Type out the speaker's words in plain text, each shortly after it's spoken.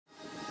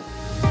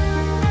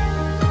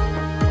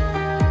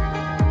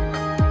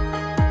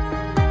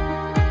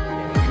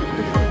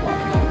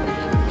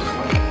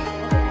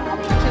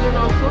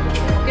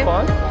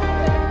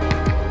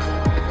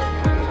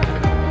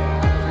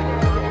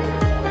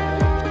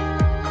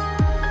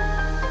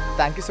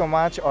thank you so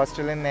much,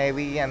 Australian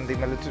Navy and the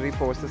military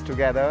forces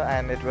together,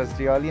 and it was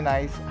really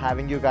nice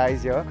having you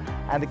guys here.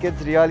 And the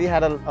kids really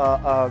had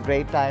a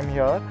great time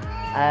here.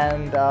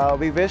 And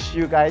we wish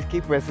you guys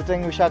keep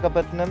visiting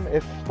Vishakhapatnam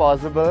if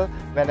possible,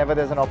 whenever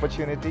there's an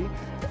opportunity.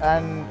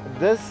 And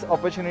this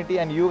opportunity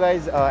and you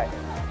guys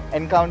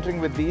encountering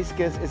with these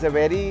kids is a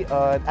very,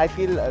 I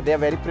feel they're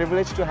very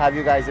privileged to have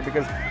you guys here,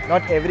 because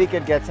not every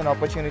kid gets an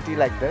opportunity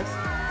like this.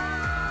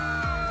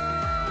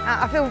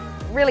 I feel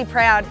really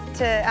proud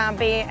to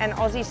be an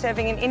Aussie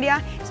serving in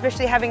India,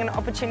 especially having an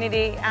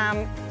opportunity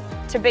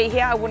to be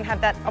here. I wouldn't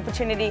have that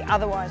opportunity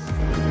otherwise.